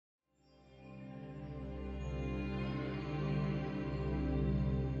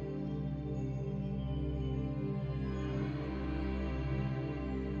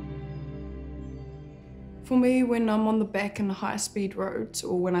For me, when I'm on the back in the high-speed roads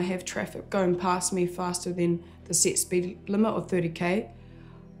or when I have traffic going past me faster than the set speed limit of 30k,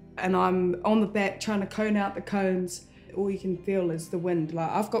 and I'm on the back trying to cone out the cones, all you can feel is the wind. Like,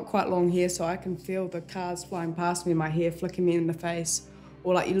 I've got quite long hair, so I can feel the cars flying past me, my hair flicking me in the face.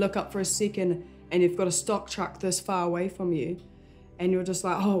 Or like you look up for a second and you've got a stock truck this far away from you and you're just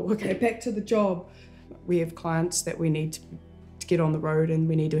like, oh, okay, back to the job. We have clients that we need to get on the road and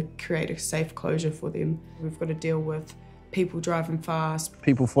we need to create a safe closure for them. We've got to deal with people driving fast.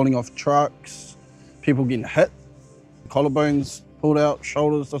 People falling off trucks, people getting hit, collarbones pulled out,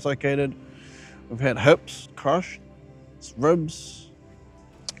 shoulders dislocated. We've had hips crushed, ribs,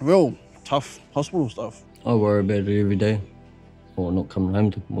 real tough hospital stuff. I worry about it every day, or not coming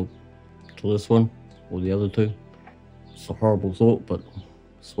home to this one or the other two. It's a horrible thought, but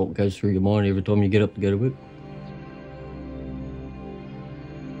it's what goes through your mind every time you get up to go to work.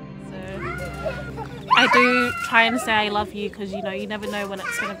 I do try and say I love you because, you know, you never know when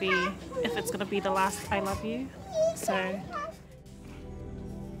it's going to be, if it's going to be the last I love you. So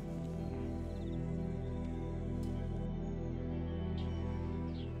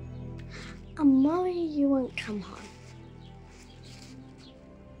I'm worried you won't come home.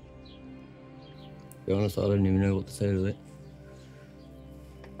 To be honest, I don't even know what to say to that.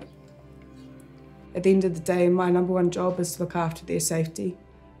 At the end of the day, my #1 job is to look after their safety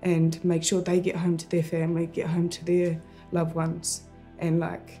and make sure they get home to their family, get home to their loved ones. And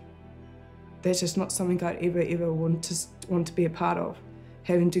like, that's just not something I'd ever want to be a part of.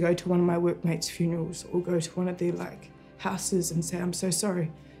 Having to go to one of my workmates' funerals or go to one of their like houses and say, I'm so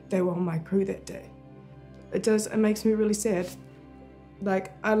sorry, they were on my crew that day. It makes me really sad.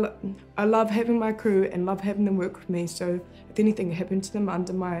 Like, I love having my crew and love having them work with me, so if anything happened to them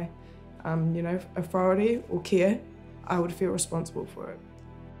under my you know, authority or care, I would feel responsible for it.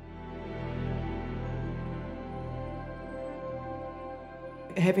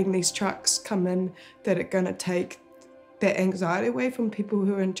 Having these trucks come in that are going to take that anxiety away from people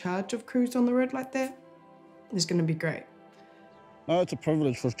who are in charge of crews on the road like that is going to be great. No, it's a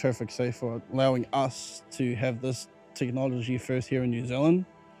privilege for Traffic Safe for allowing us to have this technology first here in New Zealand.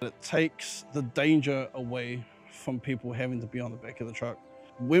 It takes the danger away from people having to be on the back of the truck.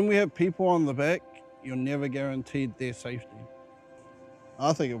 When we have people on the back, you're never guaranteed their safety.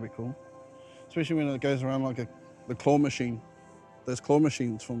 I think it'll be cool, especially when it goes around like the claw machine. Those claw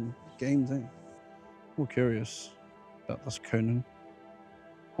machines from games, eh? I'm curious about this Conan.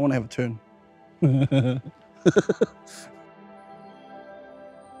 I want to have a turn.